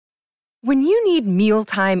When you need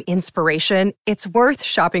mealtime inspiration, it's worth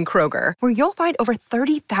shopping Kroger, where you'll find over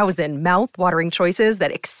 30,000 mouth-watering choices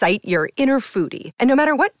that excite your inner foodie. And no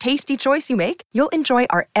matter what tasty choice you make, you'll enjoy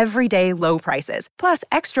our everyday low prices, plus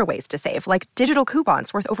extra ways to save, like digital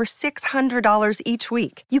coupons worth over $600 each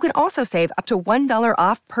week. You can also save up to $1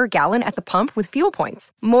 off per gallon at the pump with fuel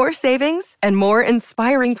points. More savings and more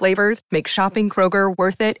inspiring flavors make shopping Kroger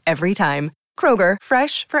worth it every time. Kroger,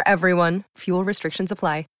 fresh for everyone. Fuel restrictions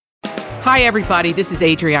apply. Hi, everybody. This is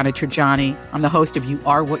Adriana Trajani. I'm the host of You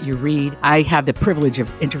Are What You Read. I have the privilege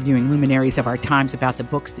of interviewing luminaries of our times about the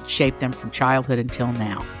books that shaped them from childhood until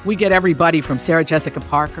now. We get everybody from Sarah Jessica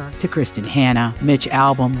Parker to Kristen Hanna, Mitch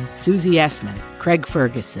Albom, Susie Essman, Craig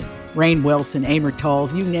Ferguson, Rainn Wilson, Amor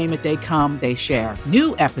Tolls, you name it, they come, they share.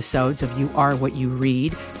 New episodes of You Are What You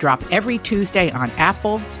Read drop every Tuesday on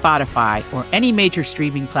Apple, Spotify, or any major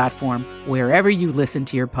streaming platform wherever you listen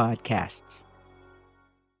to your podcasts.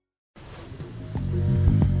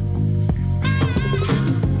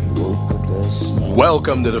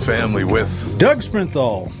 Welcome to the family with Doug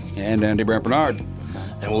Sprinthal and Andy Brant Bernard.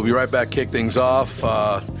 And we'll be right back, kick things off.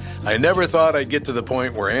 I never thought I'd get to the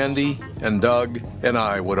point where Andy and Doug and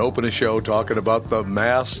I would open a show talking about The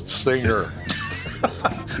Masked Singer.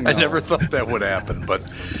 No. I never thought that would happen, but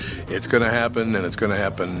it's going to happen, and it's going to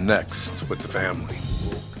happen next with the family.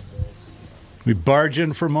 We barge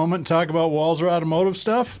in for a moment and talk about Walser Automotive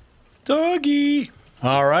stuff? Doggy!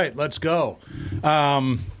 All right, let's go.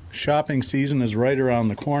 Shopping season is right around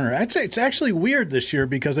the corner. I'd say it's actually weird this year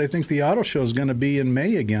because I think the auto show is going to be in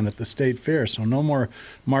May again at the State Fair, so no more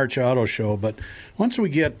March Auto Show. But once we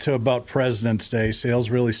get to about President's Day, sales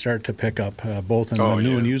really start to pick up, both in the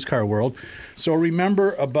new and used car world. So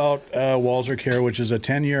remember about Walser Care, which is a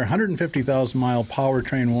 10-year, 150,000-mile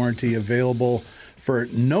powertrain warranty available for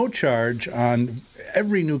no charge on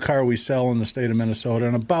every new car we sell in the state of Minnesota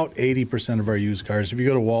and about 80% of our used cars. If you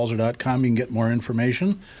go to walser.com, you can get more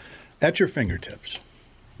information at your fingertips.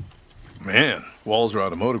 Man, Walser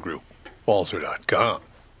Automotive Group, walser.com.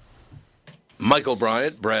 Michael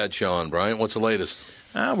Bryant, Bradshaw and Bryant, what's the latest?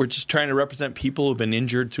 We're just trying to represent people who've been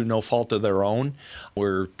injured through no fault of their own.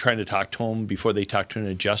 We're trying to talk to them before they talk to an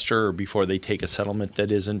adjuster or before they take a settlement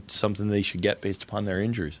that isn't something they should get based upon their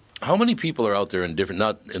injuries. How many people are out there in different,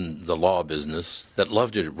 not in the law business, that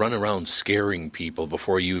love to run around scaring people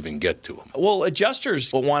before you even get to them? Well,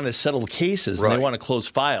 adjusters want to settle cases and they want to close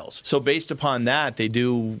files. So based upon that, they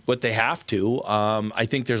do what they have to. I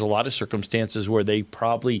think there's a lot of circumstances where they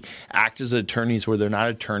probably act as attorneys where they're not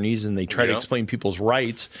attorneys and they try to explain people's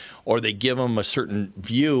rights, or they give them a certain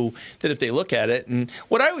view that if they look at it. And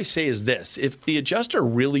what I always say is this: if the adjuster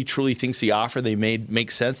really truly thinks the offer they made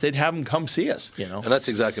makes sense, they'd have them come see us. And that's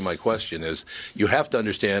exactly my question is you have to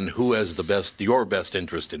understand who has your best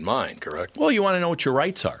interest in mind, correct? Well, you want to know what your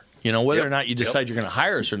rights are. Whether or not you decide you're going to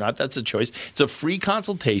hire us or not, that's a choice. It's a free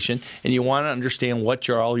consultation, and you want to understand what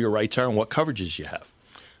all your rights are and what coverages you have.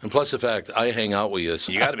 And plus the fact I hang out with you,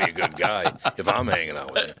 so you got to be a good guy if I'm hanging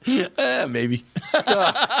out with you. Maybe.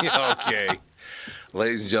 Okay.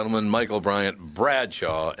 Ladies and gentlemen, Michael Bryant,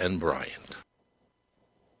 Bradshaw and Bryant.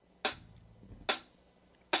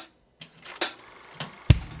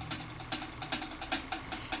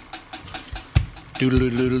 Is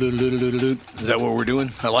that what we're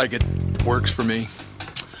doing? I like it. Works for me.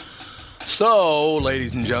 So,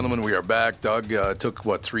 ladies and gentlemen, we are back. Doug took,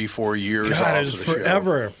 3-4 years off God, of the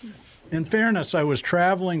forever. show. In fairness, I was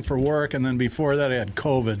traveling for work, and then before that I had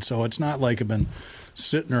COVID, so it's not like I've been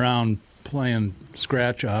sitting around playing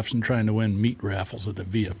scratch-offs and trying to win meat raffles at the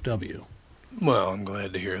VFW. Well, I'm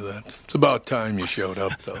glad to hear that. It's about time you showed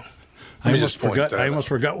up, though. I almost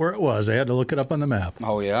forgot where it was. I had to look it up on the map.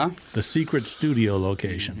 Oh, yeah? The secret studio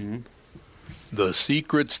location. Mm-hmm. The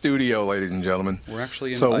secret studio, ladies and gentlemen. We're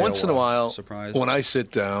actually in Iowa. once in a while, Surprise. When I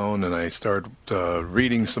sit down and I start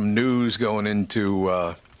reading some news going into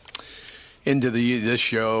this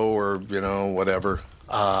show or whatever,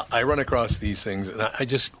 I run across these things, and I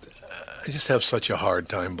just have such a hard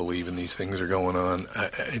time believing these things are going on.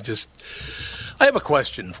 I have a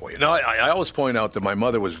question for you. Now, I always point out that my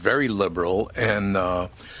mother was very liberal, and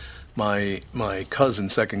my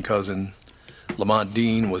second cousin, Lamont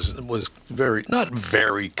Dean, was not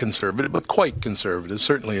very conservative, but quite conservative,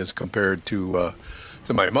 certainly as compared to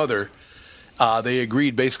my mother. They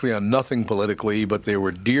agreed basically on nothing politically, but they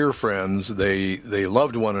were dear friends. They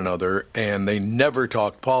loved one another, and they never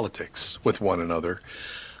talked politics with one another.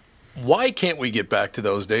 Why can't we get back to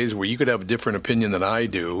those days where you could have a different opinion than I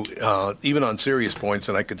do, even on serious points,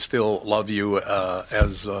 and I could still love you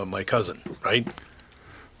as my cousin, right?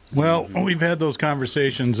 Well, we've had those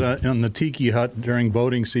conversations in the Tiki Hut during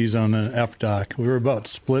boating season in FDOC. We were about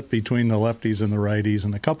split between the lefties and the righties,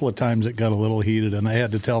 and a couple of times it got a little heated, and I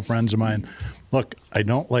had to tell friends of mine, look, I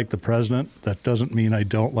don't like the president. That doesn't mean I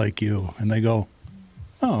don't like you. And they go,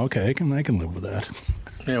 oh, okay, I can live with that.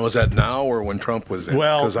 Yeah, was that now or when Trump was in?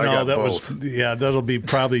 Well, I got that both. that'll be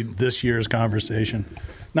probably this year's conversation.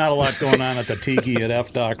 Not a lot going on at the Tiki at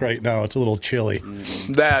FDOC right now. It's a little chilly.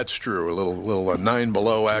 That's true. A little 9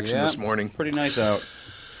 below action this morning. Pretty nice out.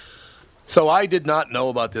 So I did not know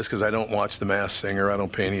about this because I don't watch The Masked Singer. I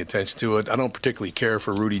don't pay any attention to it. I don't particularly care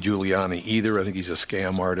for Rudy Giuliani either. I think he's a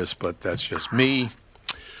scam artist, but that's just me.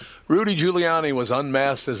 Rudy Giuliani was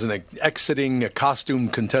unmasked as an exiting costume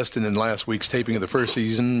contestant in last week's taping of the first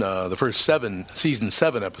season, season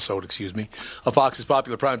 7 episode, of Fox's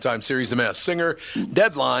popular primetime series, The Masked Singer.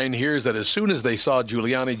 Deadline hears that as soon as they saw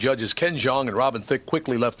Giuliani, judges Ken Jeong and Robin Thicke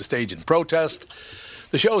quickly left the stage in protest.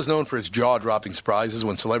 The show is known for its jaw-dropping surprises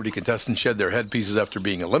when celebrity contestants shed their headpieces after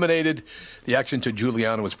being eliminated. The action to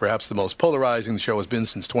Giuliani was perhaps the most polarizing the show has been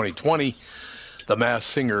since 2020. The Masked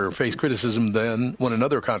Singer faced criticism then when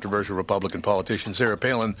another controversial Republican politician, Sarah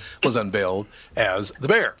Palin, was unveiled as the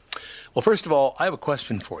bear. Well, first of all, I have a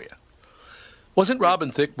question for you. Wasn't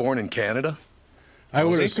Robin Thicke born in Canada? I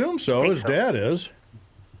would assume so. His dad is.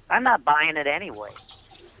 I'm not buying it anyway.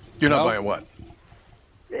 You're not buying what?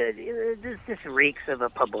 This reeks of a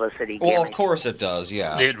publicity gimmick. Well, of course it does,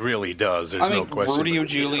 yeah. It really does. There's no question. Rudy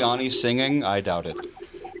Giuliani singing, I doubt it.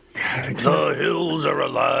 The hills are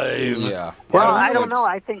alive. Yeah. Well, I don't know.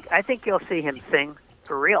 I think you'll see him sing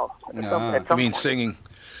for real. I mean, singing.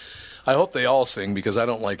 I hope they all sing because I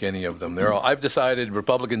don't like any of them. I've decided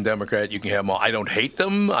Republican, Democrat, you can have them all. I don't hate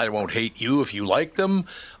them. I won't hate you if you like them.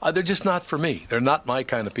 They're just not for me. They're not my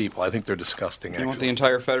kind of people. I think they're disgusting, actually. You want the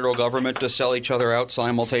entire federal government to sell each other out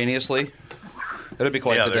simultaneously? That'd be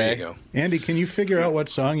quite the day. There you go. Andy, can you figure out what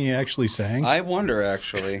song he actually sang? I wonder,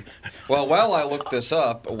 actually. Well, while I look this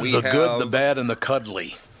up, we have... The good, the bad, and the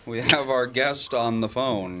cuddly. We have our guest on the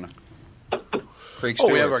phone. Creek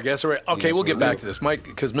Stewart. We have our guest. Okay, yes, we'll get back to this, Mike,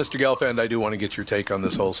 because Mr. Gelfand, I do want to get your take on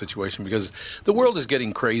this whole situation because the world is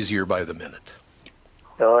getting crazier by the minute.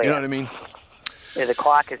 Oh, yeah. You know what I mean? Yeah, the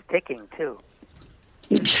clock is ticking, too.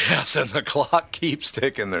 Yes, and the clock keeps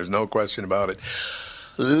ticking. There's no question about it.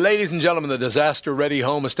 Ladies and gentlemen, the Disaster Ready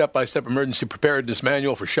Home, a step-by-step emergency preparedness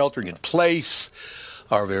manual for sheltering in place.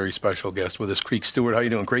 Our very special guest with us, Creek Stewart. How you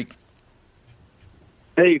doing, Creek?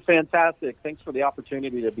 Hey, fantastic. Thanks for the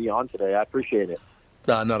opportunity to be on today. I appreciate it.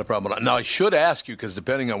 Not a problem. Now, I should ask you, because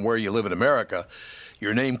depending on where you live in America,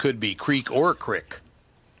 your name could be Creek or Crick.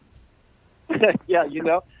 Yeah,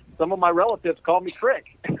 some of my relatives call me Crick.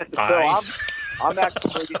 So I'm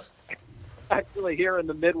actually here in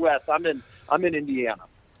the Midwest. I'm in Indiana.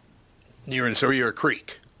 So you're a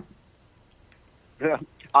Creek.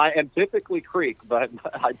 I am typically Creek, but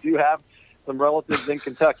I do have some relatives in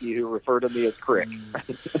Kentucky who refer to me as Crick.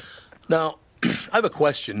 Now, I have a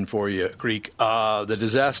question for you, Creek. The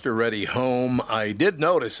Disaster Ready Home, I did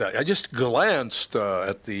notice, I just glanced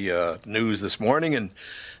at the news this morning and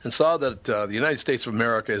saw that the United States of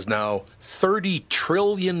America is now $30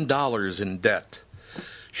 trillion in debt.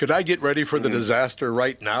 Should I get ready for the disaster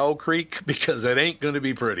right now, Creek? Because it ain't going to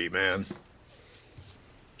be pretty, man.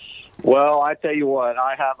 Well, I tell you what,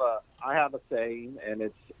 I have a saying, and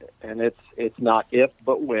it's not if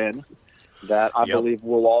but when, that I believe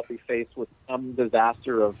we'll all be faced with some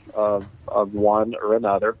disaster of one or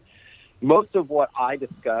another. Most of what I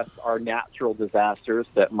discuss are natural disasters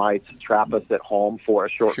that might trap us at home for a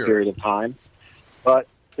short period of time. But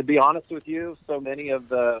to be honest with you, so many of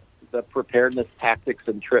the preparedness tactics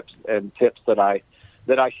and tips that I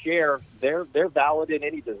share, they're valid in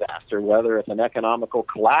any disaster, whether it's an economical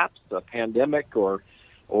collapse, a pandemic, or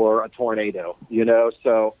a tornado.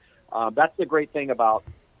 So that's the great thing about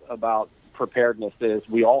preparedness is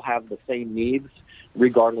we all have the same needs,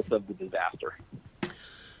 regardless of the disaster.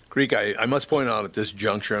 Creek, I must point out at this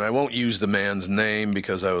juncture, and I won't use the man's name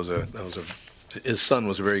because his son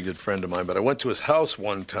was a very good friend of mine, but I went to his house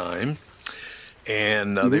one time.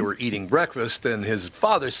 And they were eating breakfast, and his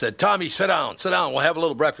father said, "Tommy, sit down, we'll have a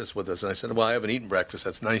little breakfast with us." And I said, "Well, I haven't eaten breakfast.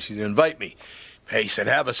 That's nice of you to invite me." He said,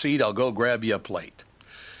 "Have a seat, I'll go grab you a plate."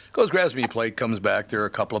 Goes, grabs me a plate, comes back, there are a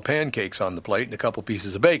couple of pancakes on the plate and a couple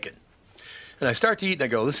pieces of bacon. And I start to eat, and I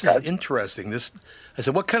go, "This is interesting." I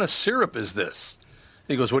said, "What kind of syrup is this?"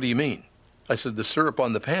 And he goes, "What do you mean?" I said, "The syrup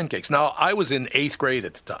on the pancakes." Now, I was in 8th grade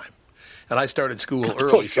at the time. And I started school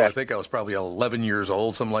early, so I think I was probably 11 years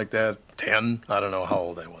old, something like that, 10. I don't know how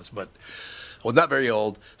old I was, but I was not very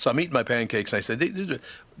old. So I'm eating my pancakes, and I said,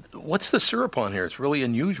 "What's the syrup on here? It's really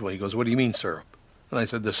unusual." He goes, "What do you mean syrup?" And I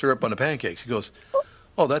said, the syrup on the pancakes. He goes,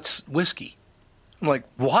 oh, that's whiskey. I'm like,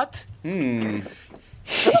 what?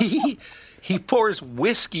 He pours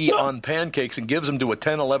whiskey on pancakes and gives them to a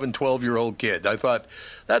 10, 11, 12-year-old kid. I thought,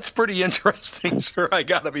 that's pretty interesting, sir. I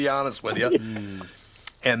got to be honest with you.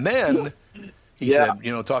 And then he said,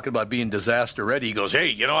 talking about being disaster ready, he goes,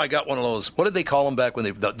 hey, I got one of those. What did they call them back when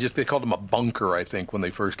they called them a bunker, I think, when they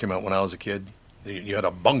first came out when I was a kid. You had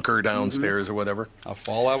a bunker downstairs or whatever. A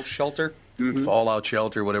fallout shelter? Mm-hmm. Fallout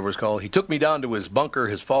shelter, whatever it's called. He took me down to his bunker,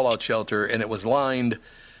 his fallout shelter, and it was lined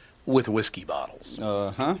with whiskey bottles.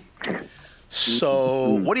 Uh-huh.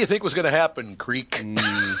 So, what do you think was going to happen, Creek? I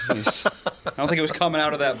don't think it was coming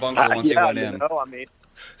out of that bunker once he went in.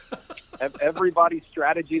 Everybody's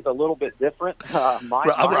strategy is a little bit different.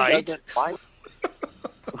 My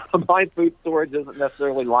food storage isn't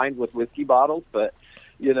necessarily lined with whiskey bottles, but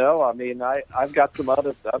I've got some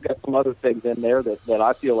other things in there that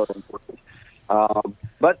I feel are important.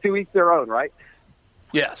 But to each their own, right?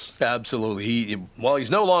 Yes, absolutely.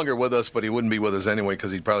 He's no longer with us, but he wouldn't be with us anyway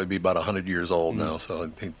because he'd probably be about 100 years old now.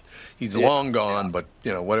 So he's long gone. But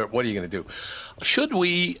what are you going to do? Should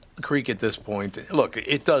we, Creek, at this point? Look,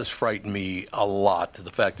 it does frighten me a lot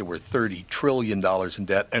the fact that we're $30 trillion in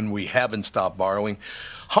debt and we haven't stopped borrowing.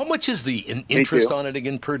 How much is the interest on it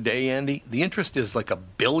again per day, Andy? The interest is like $1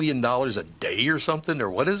 billion a day or something, or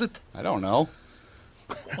what is it? I don't know.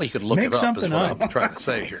 Well, you could look it up. Is what I'm trying to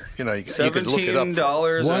say here. You could look it up.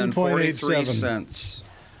 $17.43.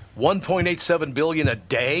 $1.87 billion a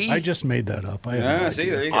day. I just made that up. See,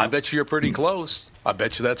 there you go. I bet you're pretty close. I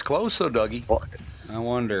bet you that's close, though, Dougie. I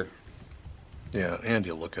wonder. Yeah,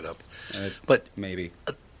 Andy will look it up. But maybe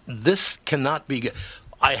this cannot be good.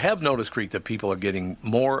 I have noticed, Creek, that people are getting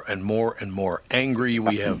more and more and more angry.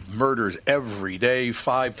 We have murders every day,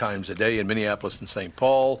 5 times a day in Minneapolis and St.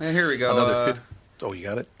 Paul. And here we go. Another 50. Oh, you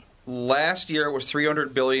got it? Last year it was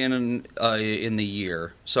 $300 billion in the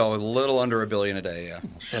year, so a little under $1 billion a day. Yeah.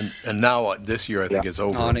 And now this year I think it's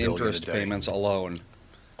over $1 billion a day. On interest payments alone.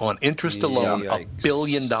 On interest alone, $1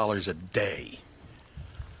 billion a day.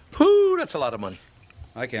 Whoo, that's a lot of money.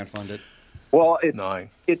 I can't fund it. Well,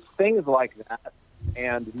 it's things like that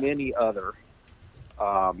and many other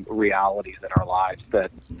realities in our lives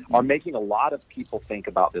that are making a lot of people think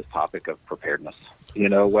about this topic of preparedness.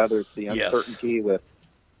 Whether it's the uncertainty with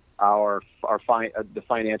the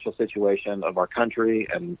financial situation of our country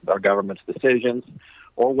and our government's decisions,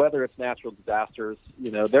 or whether it's natural disasters.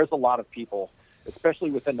 There's a lot of people, especially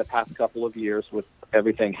within the past couple of years with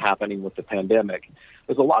everything happening with the pandemic,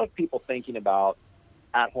 there's a lot of people thinking about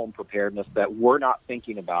at-home preparedness that were not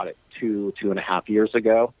thinking about it 2.5 years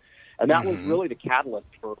ago. And that was really the catalyst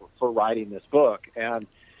for writing this book. And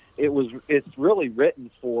it's really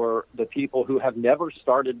written for the people who have never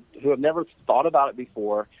thought about it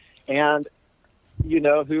before, and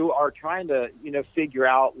who are trying to figure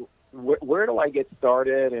out where do I get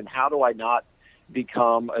started and how do I not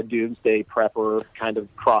become a doomsday prepper, kind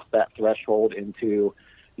of cross that threshold into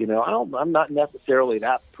I'm not necessarily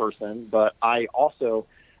that person, but I also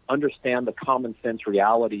understand the common sense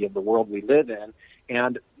reality of the world we live in,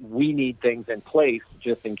 and we need things in place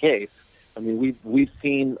just in case. I mean, we've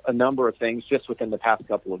seen a number of things just within the past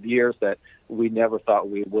couple of years that we never thought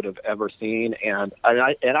we would have ever seen, and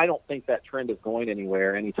I don't think that trend is going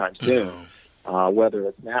anywhere anytime soon. Whether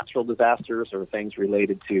it's natural disasters or things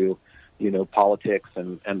related to, politics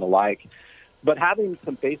and the like. But having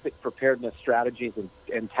some basic preparedness strategies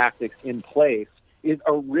and tactics in place is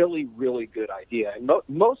a really, really good idea. And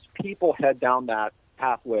most people head down that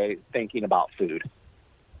pathway thinking about food.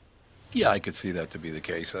 Yeah, I could see that to be the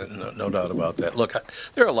case. No doubt about that. Look,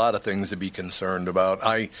 there are a lot of things to be concerned about.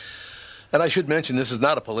 And I should mention, this is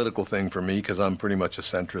not a political thing for me because I'm pretty much a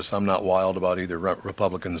centrist. I'm not wild about either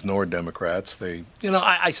Republicans nor Democrats.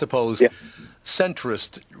 I suppose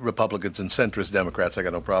centrist Republicans and centrist Democrats I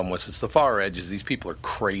got no problem with. It's the far edges. These people are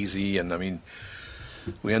crazy. And, I mean,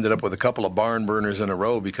 we ended up with a couple of barn burners in a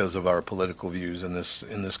row because of our political views in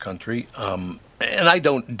this country. And I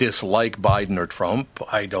don't dislike Biden or Trump.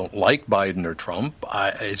 I don't like Biden or Trump.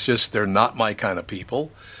 It's just they're not my kind of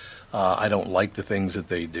people. I don't like the things that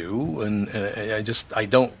they do, and I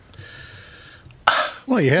don't.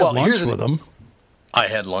 Well, you had lunch with them. I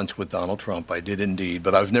had lunch with Donald Trump. I did indeed,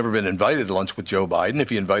 but I've never been invited to lunch with Joe Biden. If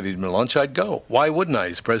he invited me to lunch, I'd go. Why wouldn't I?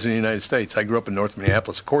 He's President of the United States. I grew up in North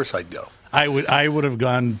Minneapolis. Of course I'd go. I would have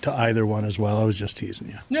gone to either one as well. I was just teasing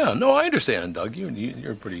you. Yeah, no, I understand, Doug.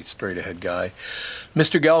 You're a pretty straight-ahead guy.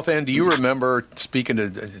 Mr. Gelfand, do you remember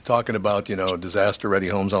talking about, disaster-ready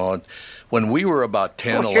homes and all that, when we were about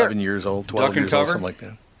 10, 11 years old, 12 years old, something like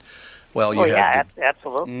that? Well,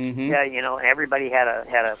 absolutely. Mm-hmm. Yeah, and everybody had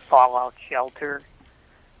a fallout shelter.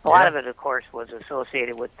 A lot of it, of course, was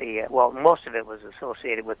associated with most of it was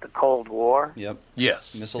associated with the Cold War. Yep.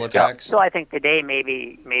 Yes. Missile attacks. So I think today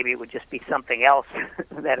maybe it would just be something else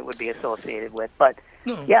that it would be associated with. But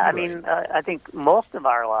I mean, I think most of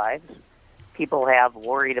our lives, people have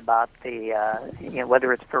worried about the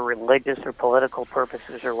whether it's for religious or political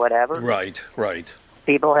purposes or whatever. Right.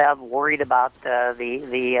 People have worried about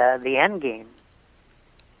the end game.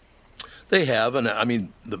 They have, and I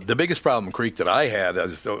mean, the biggest problem, Creek, that I had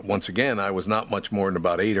is, once again, I was not much more than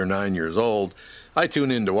about 8 or 9 years old. I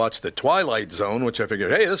tuned in to watch The Twilight Zone, which I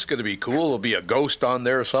figured, hey, this is going to be cool. There'll be a ghost on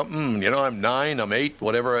there or something. I'm 9, I'm 8,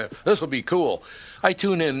 whatever. This will be cool. I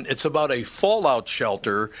tune in. It's about a fallout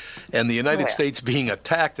shelter and the United States being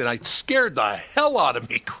attacked, and it scared the hell out of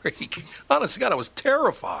me, Creek. Honest to God, I was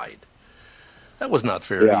terrified. That was not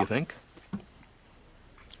fair, do you think?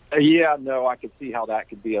 Yeah, no, I could see how that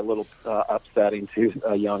could be a little upsetting to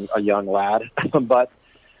a young lad, but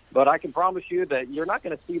I can promise you that you're not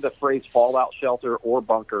going to see the phrase fallout shelter or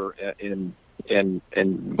bunker in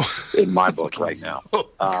my book right now.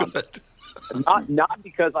 Not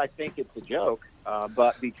because I think it's a joke,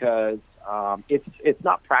 but because it's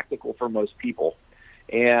not practical for most people,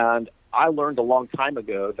 and I learned a long time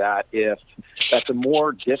ago that the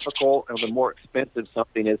more difficult or the more expensive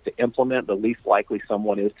something is to implement, the least likely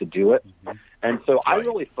someone is to do it. And so I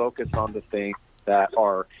really focus on the things that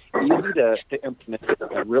are easy to implement,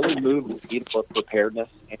 that really move the needle of preparedness,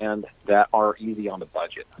 and that are easy on the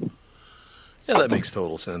budget. Yeah, that makes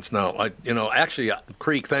total sense. Now, actually,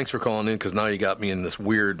 Creek, thanks for calling in, because now you got me in this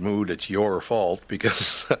weird mood. It's your fault,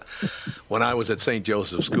 because when I was at St.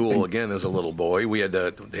 Joseph's School, again, as a little boy, they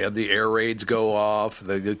had the air raids go off.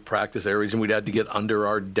 They did practice air raids, and we'd had to get under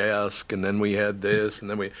our desk, and then we had this,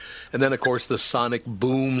 and then, of course, the sonic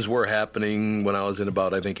booms were happening when I was in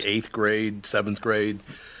about, I think, 8th grade, 7th grade.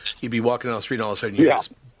 You'd be walking down the street, and all of a sudden, you hear this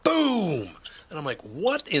boom! And I'm like,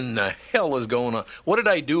 what in the hell is going on? What did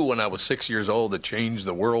I do when I was 6 years old that changed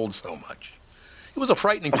the world so much? It was a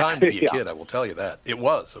frightening time to be a kid, I will tell you that. It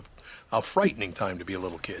was a frightening time to be a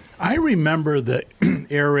little kid. I remember the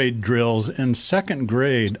air raid drills in 2nd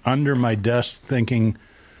grade under my desk thinking,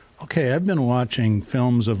 okay, I've been watching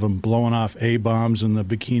films of them blowing off A-bombs in the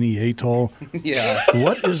Bikini Atoll. Yeah.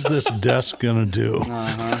 What is this desk going to do?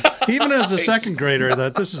 Even as a 2nd grader,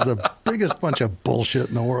 that this is the biggest bunch of bullshit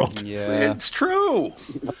in the world. Yeah. It's true.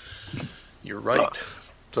 You're right.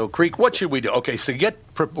 So, Creek, what should we do? Okay, so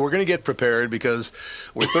we're going to get prepared, because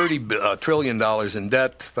we're $30 trillion in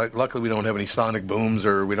debt. Luckily, we don't have any sonic booms,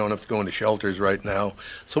 or we don't have to go into shelters right now.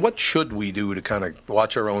 So what should we do to kind of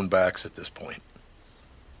watch our own backs at this point?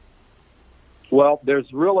 Well,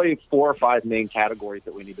 there's really 4 or 5 main categories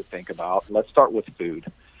that we need to think about. Let's start with food.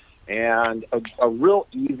 And a real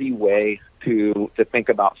easy way to think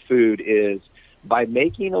about food is by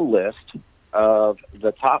making a list of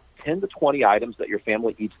the top 10 to 20 items that your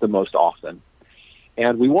family eats the most often.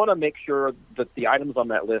 And we want to make sure that the items on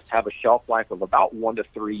that list have a shelf life of about 1 to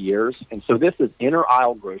 3 years. And so this is inner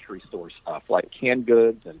aisle grocery store stuff like canned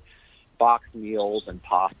goods and boxed meals and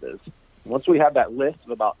pastas. Once we have that list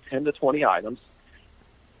of about 10 to 20 items,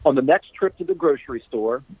 on the next trip to the grocery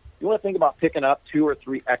store, you want to think about picking up 2 or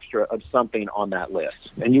 3 extra of something on that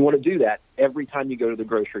list. And you want to do that every time you go to the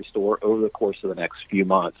grocery store over the course of the next few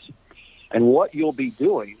months. And what you'll be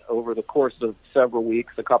doing over the course of several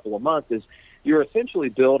weeks, a couple of months, is you're essentially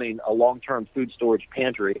building a long-term food storage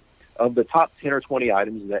pantry of the top 10 or 20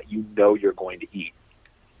 items that you know you're going to eat.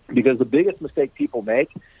 Because the biggest mistake people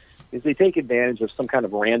make is they take advantage of some kind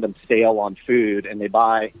of random sale on food, and they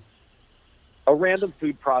buy a random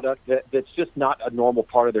food product that's just not a normal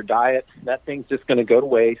part of their diet. That thing's just going to go to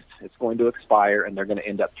waste. It's going to expire, and they're going to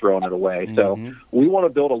end up throwing it away. Mm-hmm. So we want to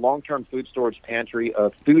build a long-term food storage pantry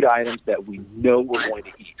of food items that we know we're going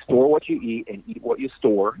to eat. Store what you eat and eat what you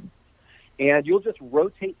store. And you'll just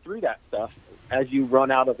rotate through that stuff as you run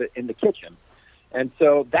out of it in the kitchen. And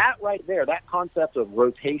so that right there, that concept of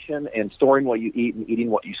rotation and storing what you eat and eating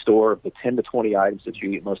what you store, the 10 to 20 items that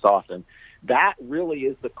you eat most often, that really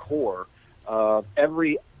is the core of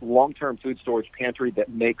every long-term food storage pantry that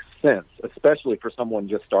makes sense, especially for someone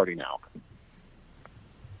just starting out.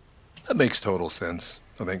 That makes total sense,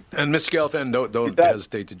 I think. And Ms. Gelfand, don't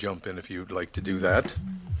hesitate to jump in if you'd like to do that.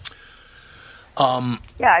 Yeah,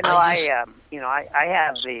 I know.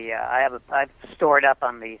 I've stored up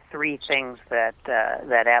on the 3 things that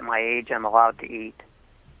at my age I'm allowed to eat.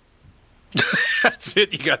 That's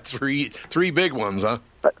it. You got three big ones, huh?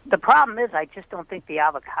 But the problem is, I just don't think the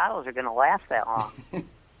avocados are going to last that long.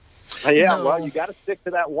 Well, you got to stick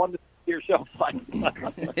to that 1 to 2 year shelf life.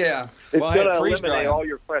 Yeah, it's going to eliminate all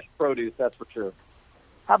your fresh produce. That's for sure.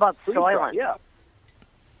 How about Soylent? Yeah.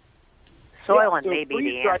 Soylent may be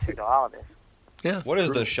the answer to all of this. Yeah. What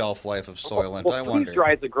is the shelf life of Soylent? Well, I wonder.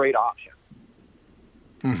 freeze-dry is a great option.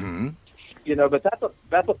 Mm-hmm. You know, but that's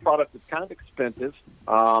a product that's kind of expensive,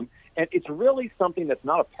 and it's really something that's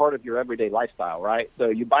not a part of your everyday lifestyle, right? So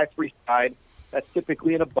you buy freeze-dried. That's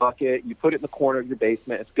typically in a bucket. You put it in the corner of your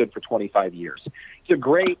basement. It's good for 25 years. It's a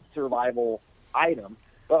great survival item.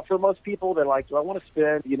 But for most people, they're like, do I want to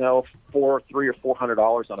spend, $300 or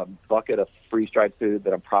 $400 on a bucket of freeze-dried food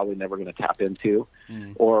that I'm probably never going to tap into,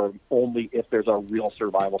 or only if there's a real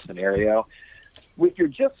survival scenario? If you're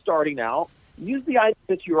just starting out, use the items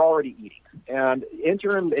that you're already eating and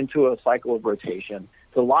enter them into a cycle of rotation.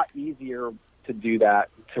 It's a lot easier to do that,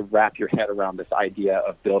 to wrap your head around this idea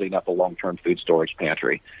of building up a long-term food storage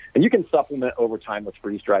pantry. And you can supplement over time with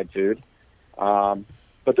freeze-dried food.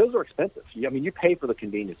 But those are expensive. I mean, you pay for the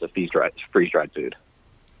convenience of freeze-dried food.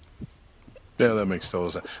 Yeah, that makes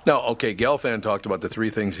total sense. Now, okay, Gelfand talked about the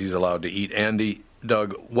 3 things he's allowed to eat. Andy,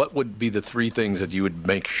 Doug, what would be the 3 things that you would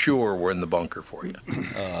make sure were in the bunker for you?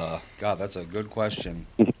 God, that's a good question.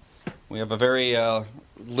 We have a very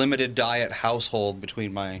limited diet household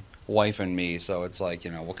between my wife and me, so it's like,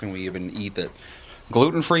 what can we even eat that?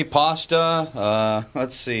 Gluten-free pasta.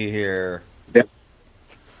 Let's see here.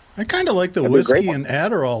 I kind of like the whiskey and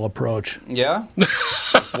Adderall approach. Yeah?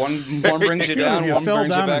 One brings you down, one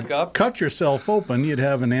brings you back up. Cut yourself open, you'd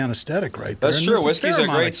have an anesthetic right there. That's true. Whiskey's a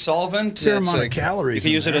great solvent. Fair amount of calories. You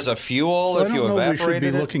can use it as a fuel if you evaporate it. I don't know if we should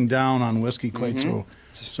be looking down on whiskey quite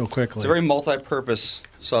so quickly. It's a very multi-purpose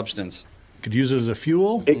substance. Could use it as a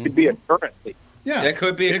fuel. It could be a currency. Yeah, it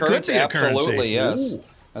could be a currency. Absolutely, yes. Ooh.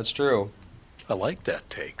 That's true. I like that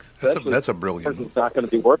take. That's a brilliant move. It's not going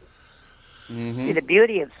to be worth it. Mm-hmm. See, the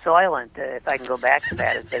beauty of Soylent, if I can go back to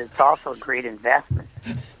that, is that it's also a great investment.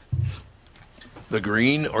 The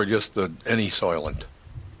green or just any Soylent?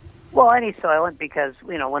 Well, any Soylent, because,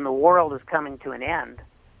 when the world is coming to an end,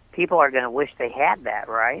 people are going to wish they had that,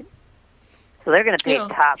 right? So they're going to pay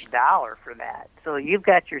top dollar for that. So you've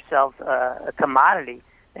got yourself a commodity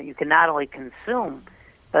that you can not only consume,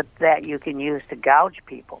 but that you can use to gouge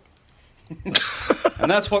people.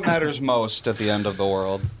 And that's what matters most at the end of the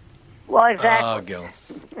world. Well, exactly. Gil,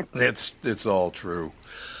 it's all true.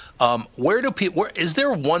 Where do people? Is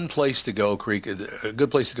there one place to go, Creek? A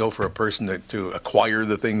good place to go for a person to acquire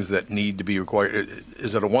the things that need to be required?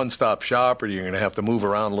 Is it a one-stop shop, or are you going to have to move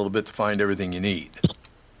around a little bit to find everything you need?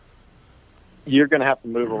 You're going to have to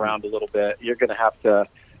move around a little bit. You're going to have to.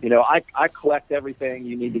 I collect everything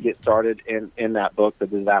you need to get started in that book, The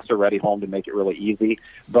Disaster Ready Home, to make it really easy.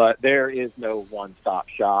 But there is no one-stop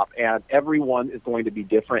shop, and everyone is going to be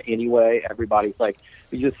different anyway. Everybody's like,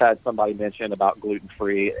 we just had somebody mention about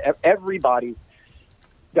gluten-free. Everybody's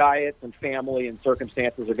diets and family and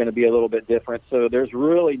circumstances are going to be a little bit different. So there's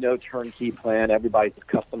really no turnkey plan. Everybody's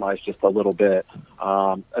customized just a little bit,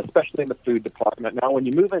 especially in the food department. Now, when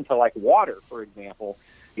you move into like water, for example,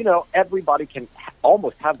 everybody can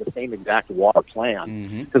almost have the same exact water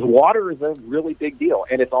plan, because water is a really big deal.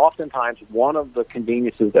 And it's oftentimes one of the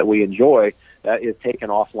conveniences that we enjoy that is taken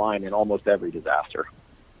offline in almost every disaster.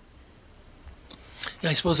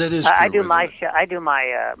 Yeah, I suppose that is true. I do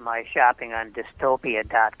my shopping on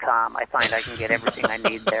dystopia.com. I find I can get everything I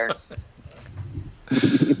need there.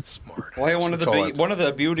 Smart. Well, one of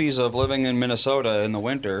the beauties of living in Minnesota in the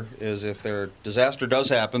winter is if their disaster does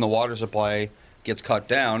happen, the water supply gets cut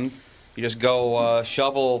down, you just go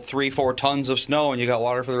shovel 3-4 tons of snow and you got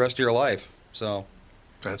water for the rest of your life. So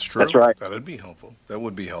that's true. That's right. That'd be helpful. That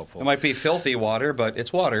would be helpful. It might be filthy water, but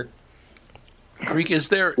it's water. Creek, is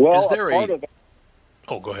there a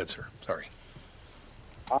Oh, go ahead, sir. Sorry.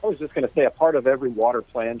 I was just going to say a part of every water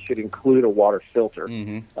plan should include a water filter,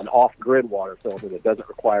 an off-grid water filter that doesn't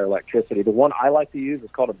require electricity. The one I like to use is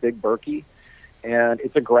called a Big Berkey, and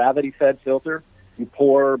it's a gravity-fed filter. You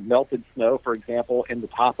pour melted snow, for example, in the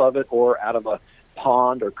top of it, or out of a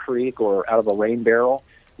pond or creek or out of a rain barrel.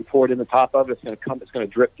 You pour it in the top of it. It's going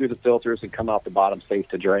to drip through the filters and come out the bottom safe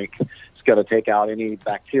to drink. It's going to take out any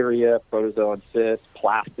bacteria, protozoan cysts,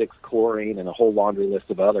 plastics, chlorine, and a whole laundry list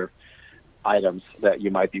of other items that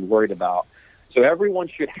you might be worried about. So everyone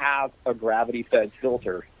should have a gravity-fed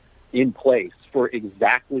filter in place for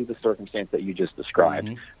exactly the circumstance that you just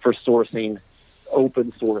described, for sourcing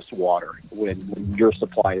open source water when your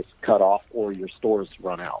supply is cut off or your stores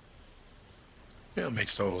run out. Yeah, it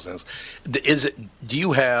makes total sense. Do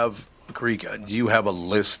you have, Creek, a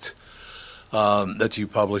list that you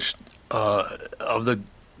published of the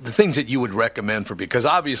things that you would recommend for, because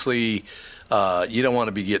obviously you don't want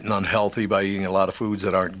to be getting unhealthy by eating a lot of foods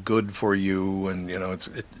that aren't good for you, and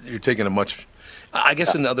you're taking a much, I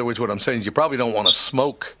guess in other words what I'm saying is you probably don't want to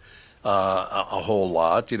smoke a whole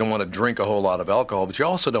lot. You don't want to drink a whole lot of alcohol, but you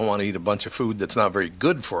also don't want to eat a bunch of food that's not very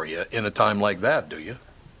good for you in a time like that, do you?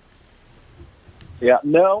 Yeah,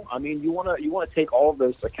 no. I mean, you want to take all of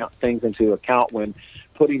those things into account when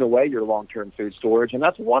putting away your long-term food storage, and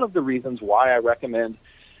that's one of the reasons why I recommend,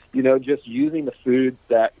 just using the foods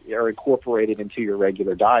that are incorporated into your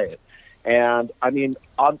regular diet. And I mean,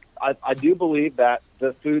 I do believe that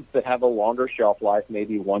the foods that have a longer shelf life,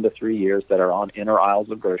 maybe 1 to 3 years, that are on inner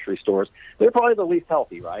aisles of grocery stores, they're probably the least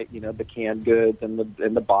healthy, right? The canned goods and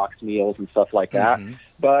the box meals and stuff like that. Mm-hmm.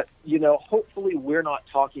 But hopefully we're not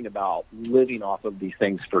talking about living off of these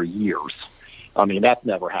things for years. I mean, that's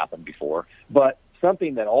never happened before. But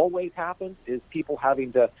something that always happens is people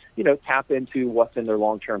having to, tap into what's in their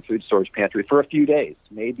long-term food storage pantry for a few days,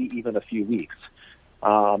 maybe even a few weeks.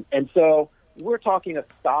 And so we're talking a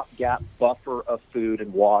stopgap buffer of food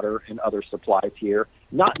and water and other supplies here,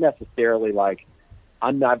 not necessarily like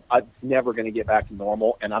I'm never going to get back to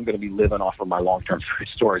normal and I'm going to be living off of my long-term food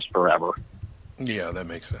storage forever. Yeah, that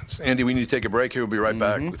makes sense. Andy, we need to take a break here. We'll be right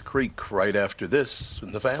back with Creek right after this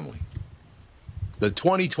in the family. The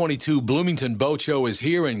 2022 Bloomington Boat Show is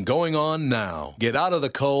here and going on now. Get out of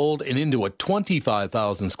the cold and into a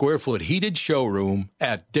 25,000 square foot heated showroom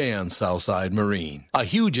at Dan Southside Marine. A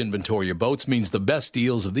huge inventory of boats means the best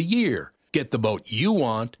deals of the year. Get the boat you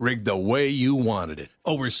want, rigged the way you wanted it.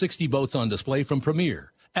 Over 60 boats on display from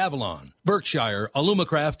Premier, Avalon, Berkshire,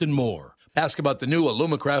 Alumacraft, and more. Ask about the new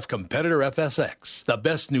Alumacraft Competitor FSX, the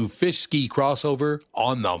best new fish ski crossover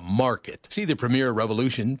on the market. See the Premier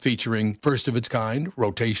Revolution featuring first-of-its-kind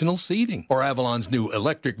rotational seating, or Avalon's new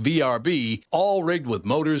electric VRB, all rigged with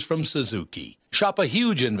motors from Suzuki. Shop a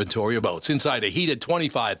huge inventory of boats inside a heated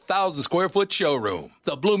 25,000 square foot showroom.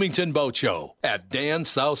 The Bloomington Boat Show at Dan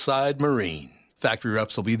Southside Marine. Factory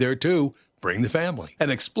reps will be there too. Bring the family and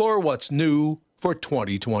explore what's new for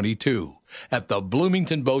 2022 at the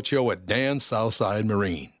Bloomington Boat Show at Dan Southside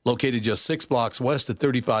Marine. Located just 6 blocks west of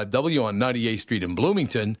 35W on 98th Street in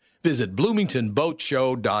Bloomington. Visit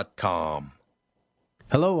bloomingtonboatshow.com.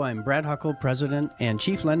 Hello, I'm Brad Huckle, President and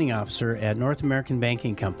Chief Lending Officer at North American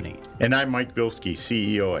Banking Company. And I'm Mike Bilski,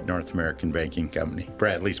 CEO at North American Banking Company,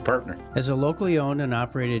 Bradley's partner. As a locally owned and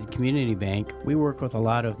operated community bank, we work with a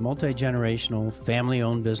lot of multi-generational,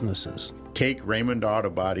 family-owned businesses. Take Raymond Auto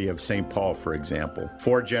Body of St. Paul, for example.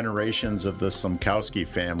 4 generations of the Slomkowski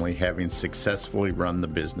family having successfully run the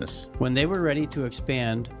business. When they were ready to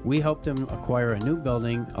expand, we helped them acquire a new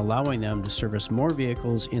building, allowing them to service more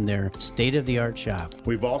vehicles in their state-of-the-art shop.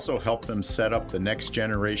 We've also helped them set up the next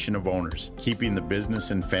generation of owners, keeping the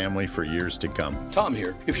business and family for years to come. Tom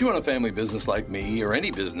here. If you run a family business like me or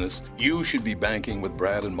any business, you should be banking with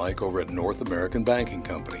Brad and Mike over at North American Banking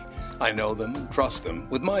Company. I know them and trust them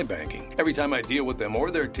with my banking. Every time I deal with them or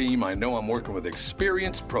their team, I know I'm working with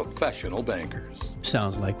experienced professional bankers.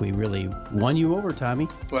 Sounds like we really won you over, Tommy.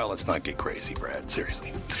 Well, let's not get crazy, Brad. Seriously.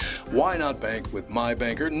 Why not bank with my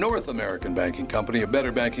banker, North American Banking Company, a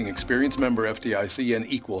better banking experience, member FDIC,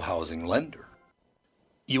 and equal housing lender?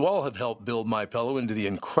 You all have helped build MyPillow into the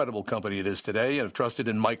incredible company it is today and have trusted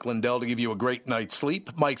in Mike Lindell to give you a great night's sleep.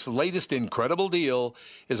 Mike's latest incredible deal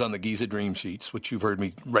is on the Giza Dream Sheets, which you've heard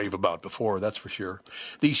me rave about before, that's for sure.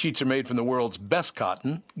 These sheets are made from the world's best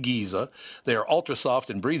cotton, Giza. They are ultra soft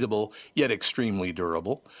and breathable, yet extremely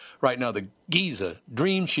durable. Right now, the Giza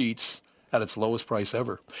Dream Sheets at its lowest price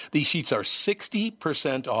ever. These sheets are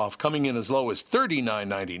 60% off, coming in as low as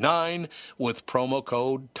 $39.99 with promo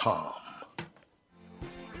code TOM.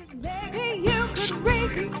 Maybe you could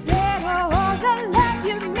reconsider all the love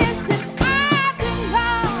you missed since I've been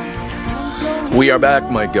gone. We are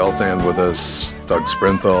back. Mike Gelfand with us, Doug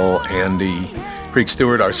Sprinthal, Andy, Creek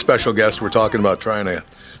Stewart, our special guest. We're talking about trying to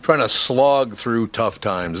slog through tough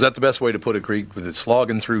times. Is that the best way to put it, Creek? With it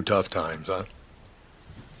slogging through tough times, huh?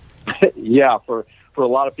 Yeah, for a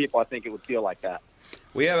lot of people, I think it would feel like that.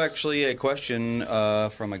 We have actually a question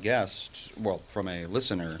from a guest, from a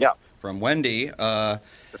listener. Yeah. From Wendy.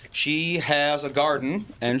 She has a garden,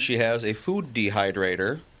 and she has a food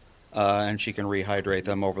dehydrator, and she can rehydrate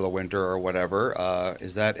them over the winter or whatever.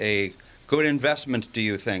 Is that a good investment, do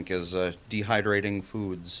you think, is dehydrating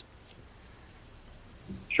foods?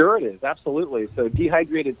 Sure it is, absolutely. So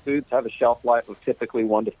dehydrated foods have a shelf life of typically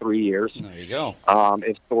 1 to 3 years. There you go.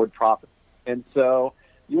 If stored properly. And so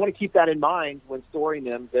you want to keep that in mind when storing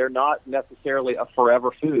them. They're not necessarily a forever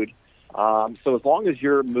food. So as long as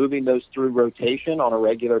you're moving those through rotation on a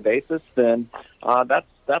regular basis, then that's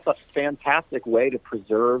a fantastic way to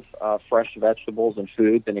preserve fresh vegetables and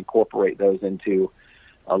foods and incorporate those into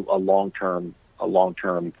a long-term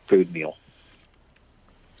food meal.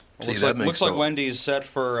 Looks like Wendy's set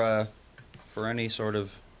for any sort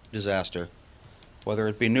of disaster, whether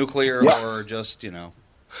it be nuclear or just, the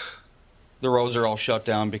roads are all shut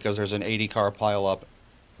down because there's an 80-car pileup,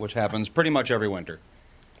 which happens pretty much every winter.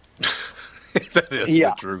 That is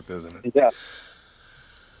the truth, isn't it? Yeah.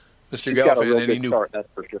 Mr. Gelfand, any new start, that's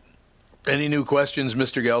for sure. Any new questions,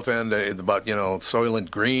 Mr. Gelfand, about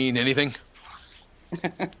Soylent Green? Anything?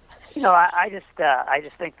 I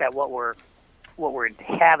just think that what we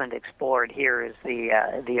haven't explored here is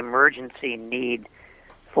the emergency need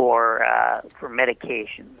for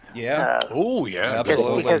medications. Yeah.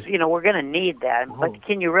 Absolutely. Because we're going to need that. But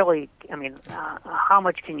can you really? I mean, how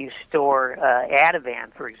much can you store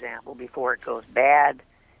Ativan, for example, before it goes bad?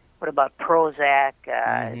 What about Prozac?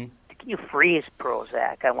 Can you freeze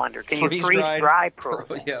Prozac? I wonder. Can you freeze dry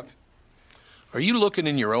Prozac? Yep. Are you looking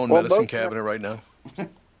in your own medicine cabinet right now?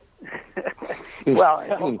 Well,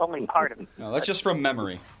 it's only part of it. No, that's just from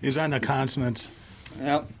memory. He's on the consonants.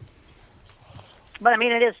 Yep. But, I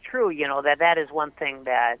mean, it is true, that is one thing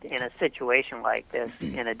that in a situation like this,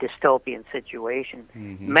 in a dystopian situation,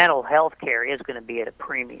 mental health care is going to be at a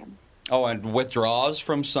premium. Oh, and withdrawals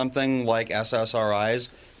from something like SSRIs,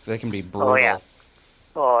 they can be brutal. Oh, yeah.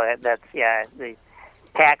 Oh, that's, the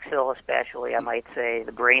Paxil especially, I might say,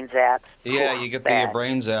 the brain zaps. Yeah, you get the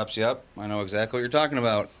brain zaps, yep. I know exactly what you're talking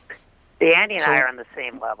about. Andy and I are on the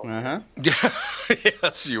same level.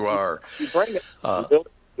 Yes, you are. You bring up a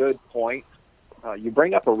good point. You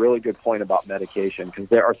bring up a really good point about medication, because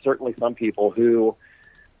there are certainly some people who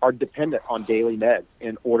are dependent on daily meds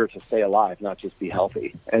in order to stay alive, not just be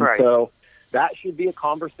healthy. And so that should be a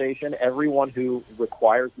conversation. Everyone who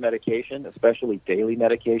requires medication, especially daily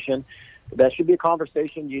medication, that should be a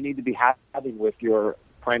conversation you need to be having with your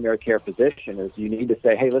primary care physician. Is you need to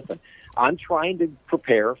say, hey, listen, I'm trying to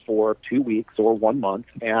prepare for 2 weeks or 1 month,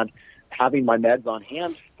 and having my meds on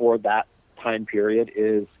hand for that time period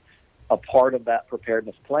is a part of that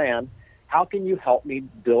preparedness plan. How can you help me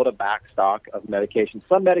build a backstock of medications?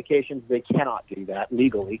 Some medications, they cannot do that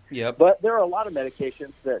legally, but there are a lot of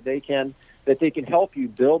medications that they can help you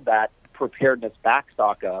build that preparedness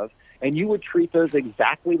backstock of, and you would treat those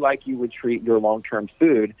exactly like you would treat your long-term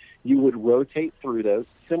food. You would rotate through those,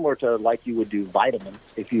 similar to like you would do vitamins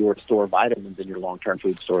if you were to store vitamins in your long-term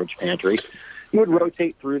food storage pantry. You would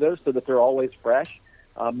rotate through those so that they're always fresh.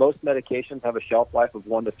 Most medications have a shelf life of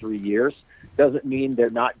 1 to 3 years. Doesn't mean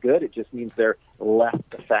they're not good. It just means they're less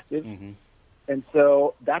effective. And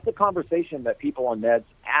so that's a conversation that people on meds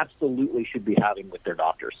absolutely should be having with their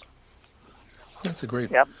doctors. That's a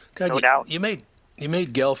great. Yep. God, no doubt. You made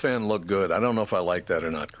Gelfand look good. I don't know if I like that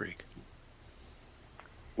or not, Creek.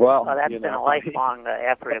 Well, that's been a lifelong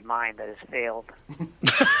effort of mine that has failed.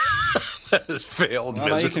 That has failed. Well,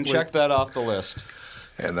 now you can check that off the list.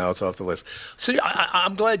 And now it's off the list. See,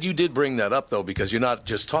 I'm glad you did bring that up, though, because you're not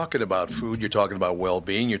just talking about food. You're talking about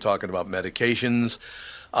well-being. You're talking about medications.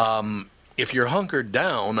 If you're hunkered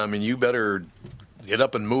down, I mean, you better get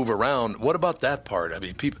up and move around. What about that part? I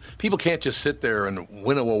mean, people can't just sit there and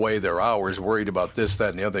winnow away their hours worried about this, that,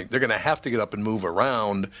 and the other thing. They're going to have to get up and move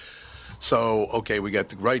around. So, okay, we got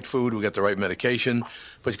the right food, we got the right medication,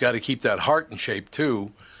 but you got to keep that heart in shape,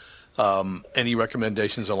 too. Any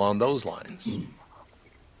recommendations along those lines?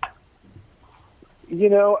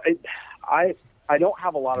 I don't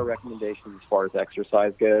have a lot of recommendations as far as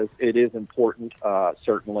exercise goes. It is important,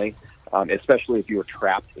 certainly, especially if you're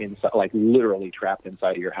trapped inside, like literally trapped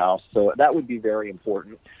inside of your house. So that would be very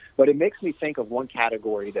important. But it makes me think of one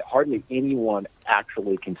category that hardly anyone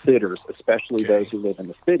actually considers, especially those who live in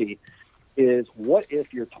the city, is what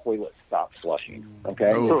if your toilet stops flushing?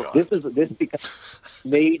 Okay, this becomes a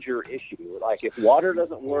major issue. Like if water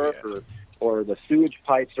doesn't work, or the sewage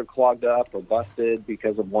pipes are clogged up or busted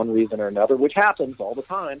because of one reason or another, which happens all the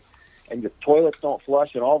time, and your toilets don't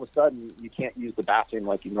flush, and all of a sudden you can't use the bathroom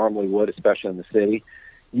like you normally would, especially in the city,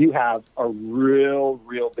 you have a real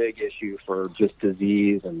big issue for just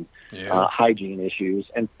disease and hygiene issues.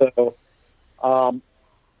 And so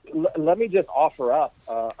let me just offer up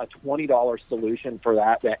a $20 solution for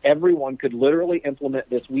that everyone could literally implement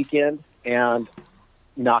this weekend and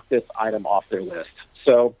knock this item off their list.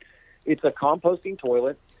 So it's a composting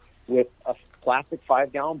toilet with a plastic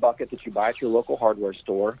 5-gallon bucket that you buy at your local hardware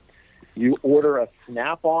store. You order a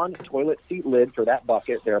Snap-on toilet seat lid for that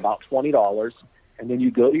bucket. They're about $20. And then you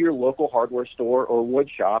go to your local hardware store or wood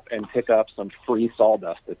shop and pick up some free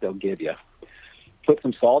sawdust that they'll give you. Put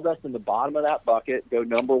some sawdust in the bottom of that bucket, go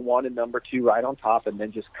number 1 and number 2 right on top, and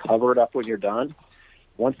then just cover it up when you're done.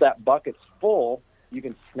 Once that bucket's full, you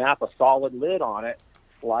can snap a solid lid on it,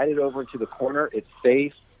 slide it over into the corner. It's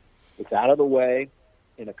safe. It's out of the way.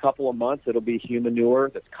 In a couple of months, it'll be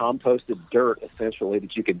humanure that's composted dirt, essentially,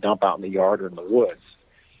 that you can dump out in the yard or in the woods.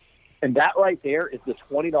 And that right there is the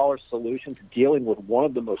 $20 solution to dealing with one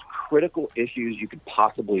of the most critical issues you could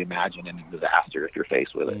possibly imagine in a disaster if you're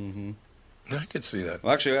faced with it. Mm-hmm. I can see that.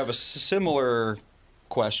 Well, actually, I have a similar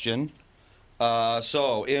question.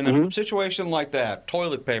 So, in a situation like that,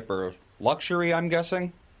 toilet paper, luxury, I'm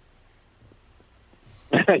guessing?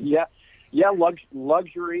 Yeah,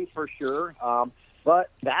 luxury for sure. But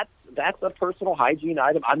that's a personal hygiene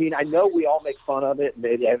item. I mean, I know we all make fun of it.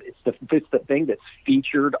 It's the thing that's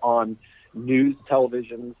featured on news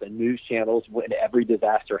televisions and news channels when every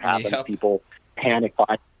disaster happens. Yep. People panic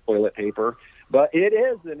buying toilet paper. But it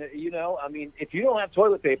is, and I mean, if you don't have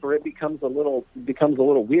toilet paper, it becomes a little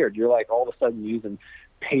weird. You're like all of a sudden using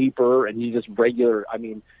paper, and you just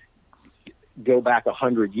go back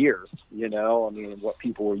 100 years. I mean, what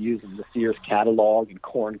people were using, the Sears catalog and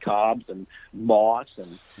corn cobs and moss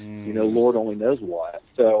and Lord only knows what.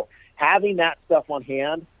 So having that stuff on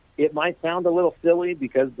hand, it might sound a little silly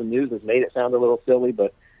because the news has made it sound a little silly,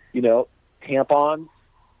 but tampons,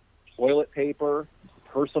 toilet paper,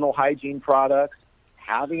 personal hygiene products,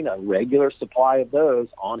 having a regular supply of those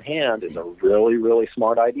on hand is a really, really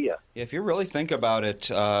smart idea. If you really think about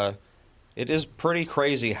it, it is pretty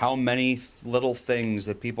crazy how many little things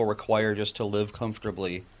that people require just to live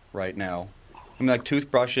comfortably right now. I mean, like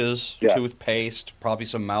toothbrushes, toothpaste, probably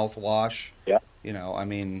some mouthwash. Yeah. I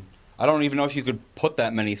mean, I don't even know if you could put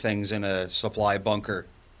that many things in a supply bunker.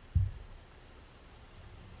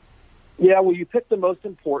 Yeah, well, you pick the most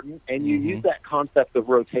important, and you use that concept of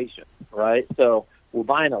rotation, right? So we're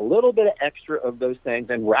buying a little bit of extra of those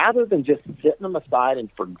things, and rather than just setting them aside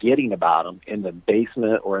and forgetting about them in the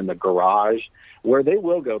basement or in the garage, where they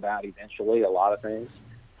will go bad eventually, a lot of things,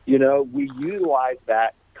 we utilize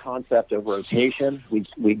that concept of rotation.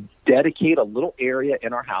 We dedicate a little area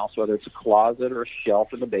in our house, whether it's a closet or a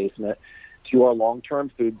shelf in the basement, to our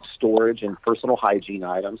long-term food storage and personal hygiene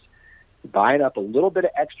items, buying up a little bit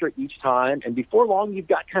of extra each time, and before long, you've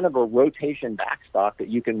got kind of a rotation backstock that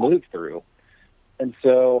you can move through. And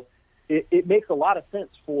so it makes a lot of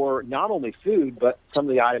sense for not only food, but some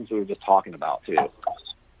of the items we were just talking about, too.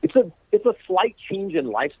 It's a slight change in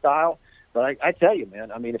lifestyle, but I tell you,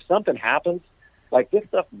 man, I mean, if something happens, like this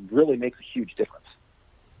stuff really makes a huge difference.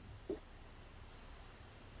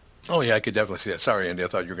 Oh, yeah, I could definitely see that. Sorry, Andy, I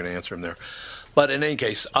thought you were going to answer him there. But in any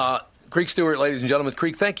case, Creek Stewart, ladies and gentlemen.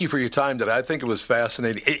 Creek, thank you for your time today. I think it was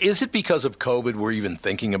fascinating. Is it because of COVID we're even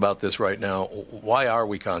thinking about this right now? Why are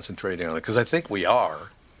we concentrating on it? Because I think we are.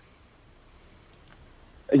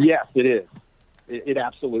 Yes, it is. It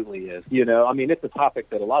absolutely is. I mean, it's a topic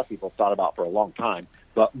that a lot of people have thought about for a long time,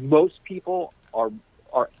 but most people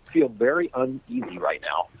feel very uneasy right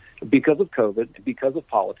now because of COVID, because of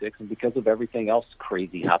politics, and because of everything else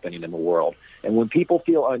crazy happening in the world. And when people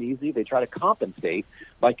feel uneasy, they try to compensate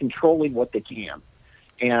by controlling what they can.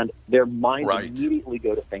 And their minds immediately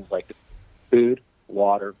go to things like food,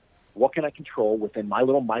 water, what can I control within my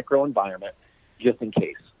little microenvironment just in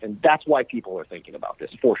case. And that's why people are thinking about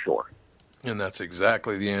this, for sure. And that's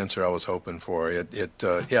exactly the answer I was hoping for.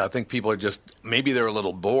 I think people are just, maybe they're a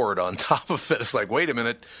little bored on top of it. It's like, wait a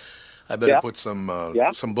minute, I better put some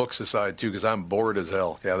books aside, too, because I'm bored as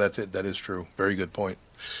hell. Yeah, that's it. That is true. Very good point.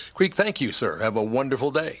 Creek, thank you, sir. Have a wonderful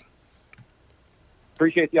day.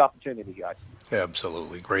 Appreciate the opportunity, guys.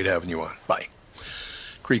 Absolutely. Great having you on. Bye.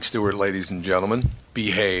 Creek Stewart, ladies and gentlemen.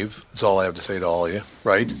 Behave. That's all I have to say to all of you,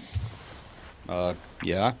 right?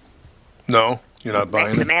 Yeah. No? You're not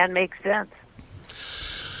buying it? The man makes sense.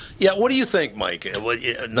 Yeah, what do you think, Mike?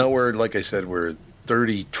 No, like I said, we're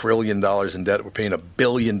 $30 trillion in debt. We're paying $1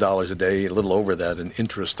 billion a day, a little over that in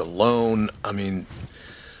interest alone. I mean,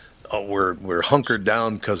 we're hunkered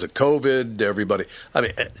down because of COVID. Everybody. I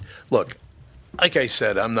mean, look, like I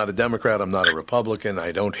said, I'm not a Democrat. I'm not a Republican.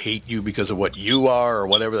 I don't hate you because of what you are or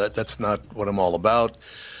whatever. That's not what I'm all about.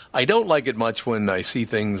 I don't like it much when I see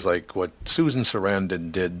things like what Susan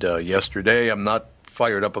Sarandon did yesterday. I'm not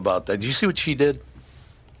fired up about that. Did you see what she did?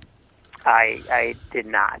 I did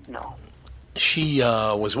not, no. She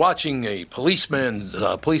was watching a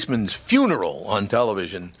policeman's funeral on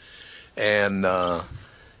television, and I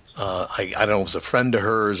don't know if it was a friend of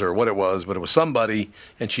hers or what it was, but it was somebody,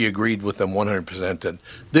 and she agreed with them 100% that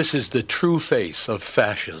this is the true face of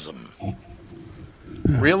fascism.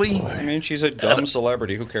 Really? I mean, she's a dumb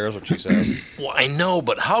celebrity. Who cares what she says? Well, I know,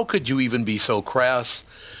 but how could you even be so crass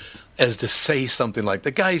as to say something like, the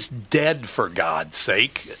guy's dead, for God's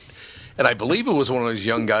sake? And I believe it was one of those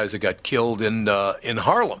young guys that got killed in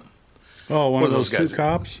Harlem. Oh, one of those guys? Two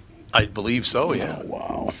cops? I believe so, yeah. Oh,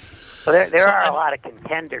 wow. Well, there are a lot of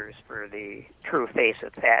contenders for the true face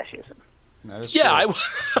of fascism. That is Yeah, true.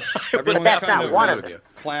 but Everyone's that's kind not of one of them.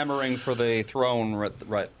 clamoring for the throne at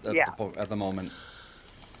the moment.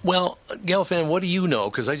 Well, Gelfand, what do you know?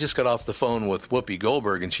 Because I just got off the phone with Whoopi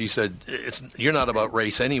Goldberg, and she said, you're not about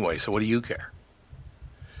race anyway, so what do you care?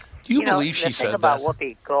 Do you believe she said that? The thing about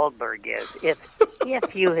Whoopi Goldberg is,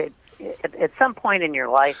 if you had, at some point in your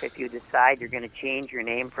life, if you decide you're going to change your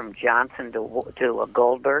name from Johnson to a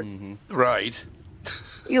Goldberg, right,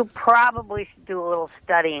 you probably should do a little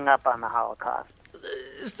studying up on the Holocaust.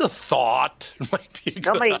 It's the thought. It might be a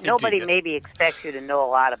good idea. Nobody maybe expects you to know a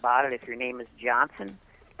lot about it if your name is Johnson.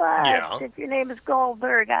 But if your name is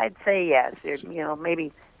Goldberg, I'd say yes.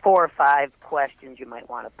 Maybe 4 or 5 questions you might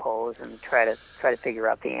want to pose and try to figure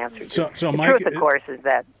out the answers. So the Mike, truth, of course, is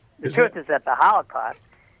that the Holocaust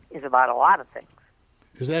is about a lot of things.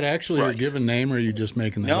 Is that actually a given name, or are you just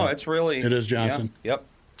making that up? No, it's really. It is Johnson. Yeah. Yep.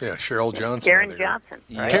 Yeah, Cheryl Johnson. Karen Johnson.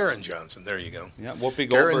 Right? Karen Johnson. There you go. Yeah, Whoopi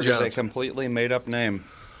Goldberg is a completely made-up name.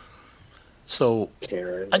 So,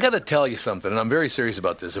 I got to tell you something, and I'm very serious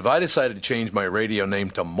about this. If I decided to change my radio name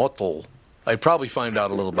to Motl, I'd probably find out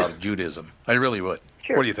a little about Judaism. I really would.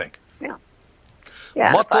 Sure. What do you think? Yeah.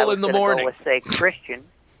 Motl in the morning. Go with, say, Christian.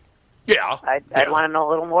 Yeah. I'd want to know a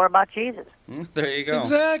little more about Jesus. There you go.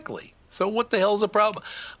 Exactly. So what the hell's the problem?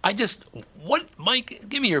 Mike,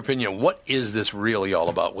 give me your opinion. What is this really all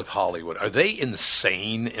about with Hollywood? Are they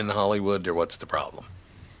insane in Hollywood, or what's the problem?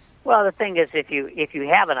 Well, the thing is, if you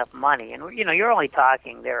have enough money, and you're only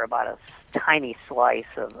talking there about a tiny slice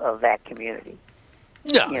of that community.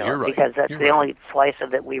 Yeah, you're right. Because that's the only slice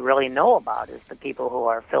of it we really know about is the people who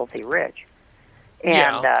are filthy rich.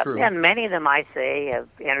 And true. And many of them, I say, have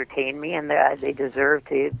entertained me, and they deserve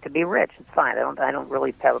to be rich. It's fine. I don't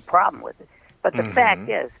really have a problem with it. But the fact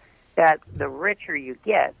is that the richer you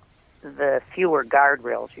get, the fewer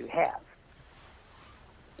guardrails you have.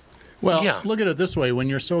 Well, look at it this way. When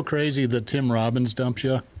you're so crazy that Tim Robbins dumps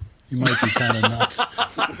you, you might be kind of nuts.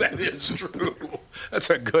 That is true. That's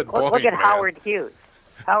a good point. Look at man. Howard Hughes.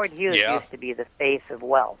 Howard Hughes used to be the face of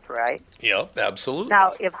wealth, right? Yep, absolutely.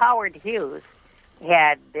 Now, if Howard Hughes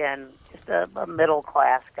had been just a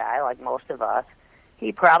middle-class guy like most of us,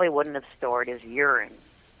 he probably wouldn't have stored his urine.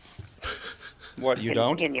 What, you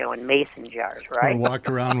don't? In mason jars, Or right? walked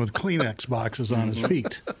around with Kleenex boxes on his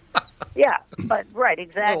feet. Yeah, but right,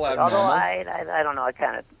 exactly. Little Although abnormal. I don't know,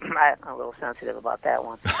 I'm a little sensitive about that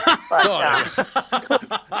one. But,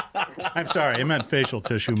 I'm sorry, I meant facial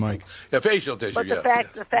tissue, Mike. Yeah, facial tissue. but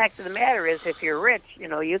the fact of the matter is, if you're rich,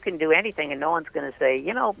 you can do anything, and no one's going to say,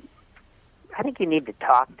 I think you need to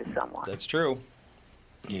talk to someone. That's true.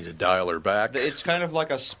 You need to dial her back. It's kind of like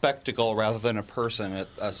a spectacle rather than a person at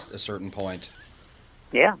a certain point.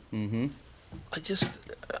 Yeah. Mm-hmm.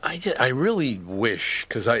 I really wish,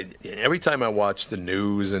 because every time I watch the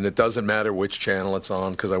news, and it doesn't matter which channel it's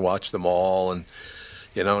on, because I watch them all, and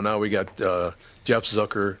now we got Jeff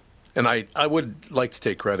Zucker, and I would like to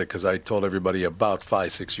take credit because I told everybody about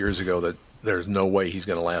 5-6 years ago that there's no way he's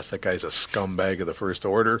going to last. That guy's a scumbag of the first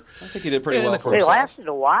order. I think he did pretty well for They himself. lasted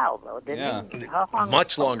a while, though, didn't he? How long?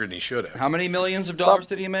 Much longer than he should have. How many millions of dollars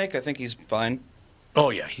did he make? I think he's fine. Oh,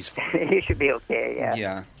 yeah, he's fine. He should be okay, yeah.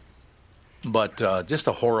 Yeah. But just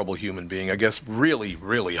a horrible human being. I guess really,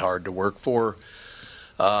 really hard to work for.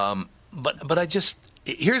 But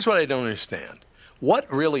here's what I don't understand.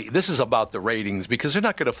 This is about the ratings, because they're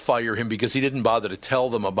not going to fire him because he didn't bother to tell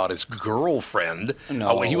them about his girlfriend.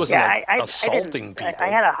 No. He wasn't assaulting people. I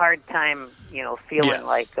had a hard time, feeling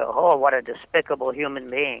like, what a despicable human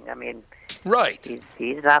being. I mean, right.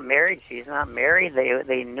 He's not married. She's not married.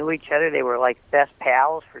 They knew each other. They were like best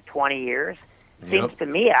pals for 20 years. Seems to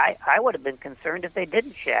me, I would have been concerned if they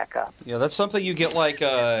didn't shack up. Yeah, that's something you get like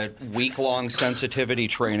a week-long sensitivity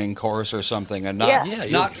training course or something, and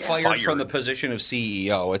not fired from the position of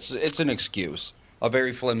CEO. It's an excuse, a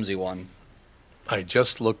very flimsy one. I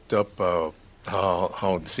just looked up how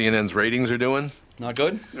CNN's ratings are doing. Not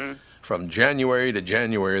good? Mm. From January to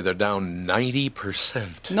January, they're down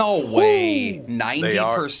 90%. No way.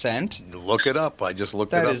 90%? Look it up. I just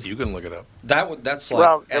looked it up. You can look it up. That's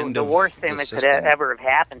like the worst thing that could ever have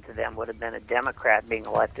happened to them would have been a Democrat being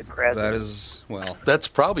elected president. That is, that's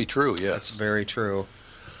probably true, yes. That's very true.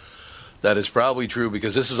 That is probably true,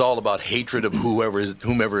 because this is all about hatred of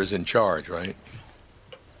whomever is in charge, right?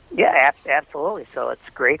 Yeah, absolutely. So it's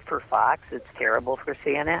great for Fox. It's terrible for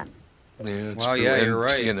CNN. Yeah, it's wow, true. yeah, And you're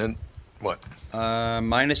right. CNN, what?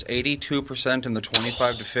 Minus 82% in the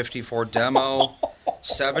 25 to 54 demo,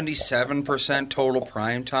 77% total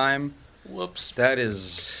prime time. Whoops. That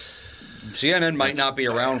is... CNN might not be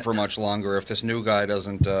around for much longer if this new guy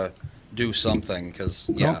doesn't do something because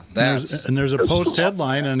there's a post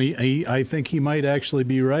headline, and I think he might actually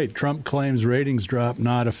be right. Trump claims ratings drop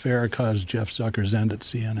not a fair cause Jeff Zucker's end at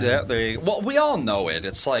CNN. Yeah, there you go. Well, we all know it.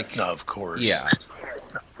 It's like, of course, yeah.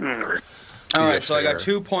 All right, so I got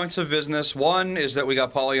 2 points of business. One is that we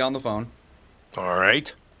got Paulie on the phone. All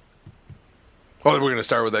right. Oh, we're going to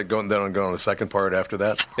start with that. Then I'm going to the second part after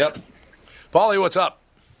that. Yep. Paulie, what's up?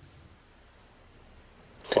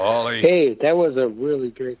 Paulie. Hey, that was a really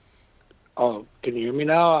great. Oh, can you hear me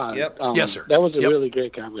now? Yep. Yes, sir. That was a really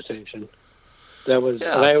great conversation. That was.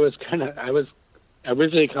 Yeah. I was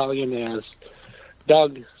originally calling him to ask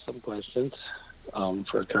Doug some questions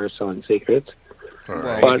for Car Selling Secrets. All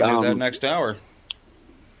right. Well, we can do that next hour.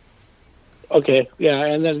 Okay. Yeah,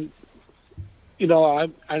 and then I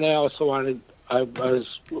also wanted. I was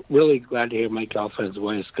really glad to hear Mike Gelfand's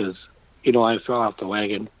voice because I fell off the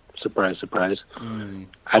wagon. Surprise, surprise. I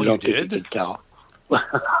don't think you could tell.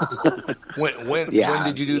 When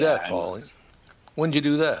did you do that, Paulie? When did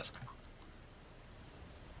you do that?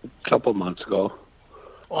 A couple months ago.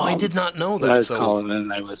 Oh, I did not know that. I was calling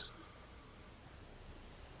and I was.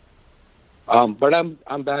 But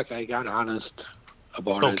I'm back. I got honest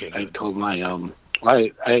about it. I told my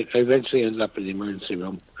I eventually ended up in the emergency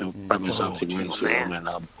room. I brought myself to the emergency room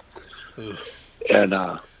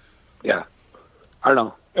and yeah, I don't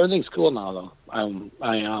know. Everything's cool now though.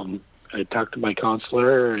 I talked to my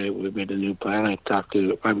counselor. We made a new plan. I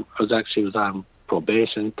was on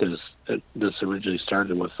probation because this originally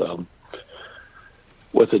started with a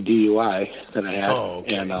DUI that I had. Oh,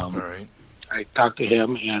 okay. And all right. I talked to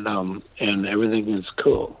him, and everything is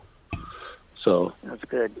cool. So that's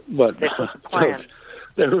good. But plan.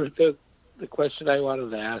 the question I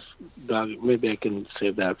wanted to ask Doug, maybe I can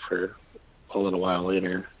save that for a little while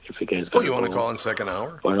later if you guys. You want to call in second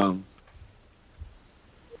hour? But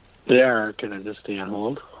yeah, can I just stay on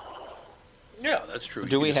hold? Yeah, that's true.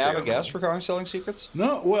 Do we have a guest for Car Selling Secrets?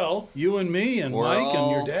 No, well, you and me and Mike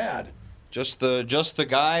and your dad. Just the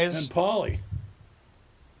guys. And Paulie.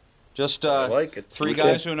 Just I like it. 3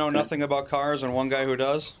 guys who know nothing about cars and 1 guy who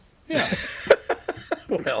does? Yeah.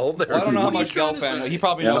 Well, I don't know how much Gelfand knows. He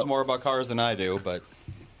probably knows more about cars than I do, but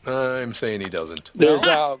I'm saying he doesn't. There's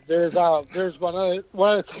one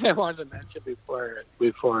other thing I wanted to mention before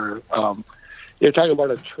you're talking about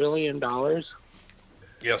 $1 trillion.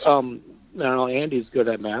 Yes. I don't know, Andy's good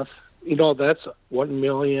at math. That's 1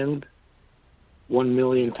 million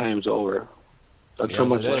times over. That's how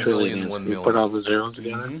much a trillion is. 1 You million. put all the zeros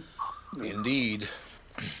together. Mm-hmm. Indeed.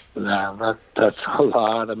 Nah, that's a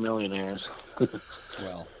lot of millionaires.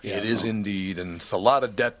 Well, it is indeed, and it's a lot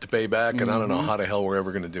of debt to pay back, and I don't know how the hell we're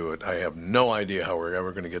ever going to do it. I have no idea how we're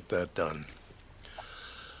ever going to get that done.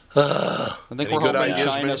 I think we're hoping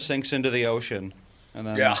China sinks into the ocean. And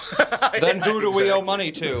then, then who do we owe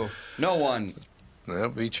money to? No one. That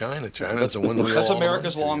would be China. China's the one we owe. That's all the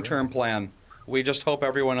America's money to, long-term plan. We just hope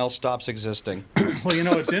everyone else stops existing.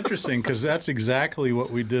 Well, it's interesting because that's exactly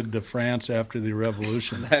what we did to France after the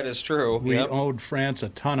revolution. That is true. We owed France a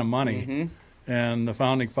ton of money, and the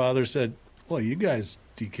founding fathers said, well, you guys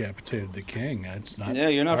decapitated the king. It's not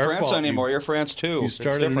you're not our France fault. anymore. You're France, too. You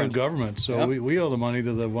started a new government, so we owe the money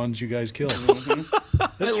to the ones you guys killed.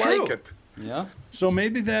 That's true. Like it. Yeah. So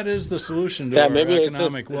maybe that is the solution to our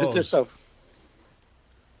economic woes.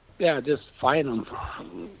 Just fine them.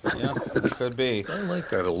 Yeah, it could be. I like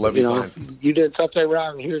that. A levy fine. You did something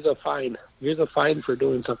wrong. Here's a fine. Here's a fine for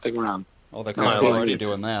doing something wrong. Oh, they're already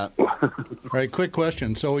doing that. All right, quick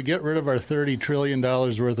question. So we get rid of our $30 trillion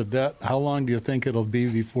worth of debt. How long do you think it'll be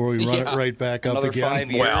before we run it right back up again?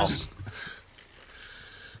 5 years. Well,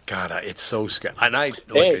 God, it's so scary. And I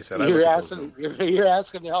said, you're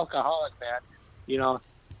asking the alcoholic, man.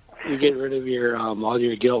 You get rid of your all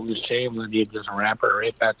your guilt and shame, and you just wrap it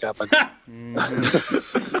right back up again.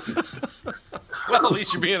 Well, at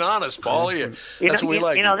least you're being honest, Paul. That's what we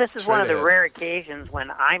like. This is one of the rare occasions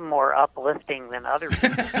when I'm more uplifting than other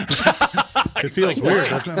people. It feels weird,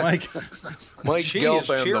 doesn't it, Mike? Mike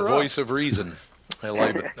Gelfand, the voice of reason. I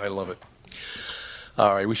love it. I love it.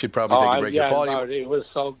 All right, we should probably take a break. Paul, it was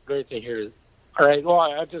so great to hear. All right, well,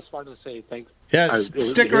 I just wanted to say thanks. Yeah,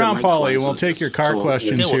 stick around, Paulie. We'll take your car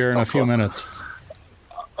questions here in a few minutes.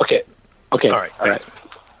 Okay. All right.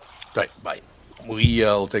 Right, bye.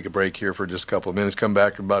 We'll take a break here for just a couple of minutes. Come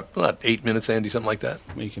back in about 8 minutes, Andy, something like that.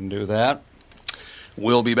 We can do that.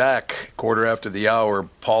 We'll be back 1:15 the hour.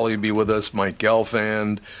 Paulie will be with us, Mike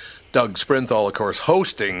Gelfand, Doug Sprinthal, of course,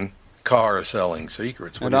 hosting Car Selling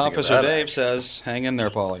Secrets. And Officer Dave says, hang in there,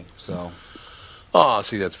 Paulie. So. Oh,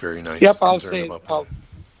 see, that's very nice. Yep, I'll stay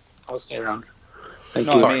around. I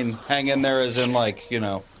mean, hang in there as in,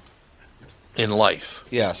 in life.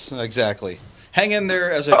 Yes, exactly. Hang in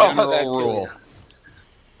there as a general rule.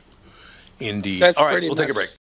 Indeed. That's All right, pretty we'll take a much- break.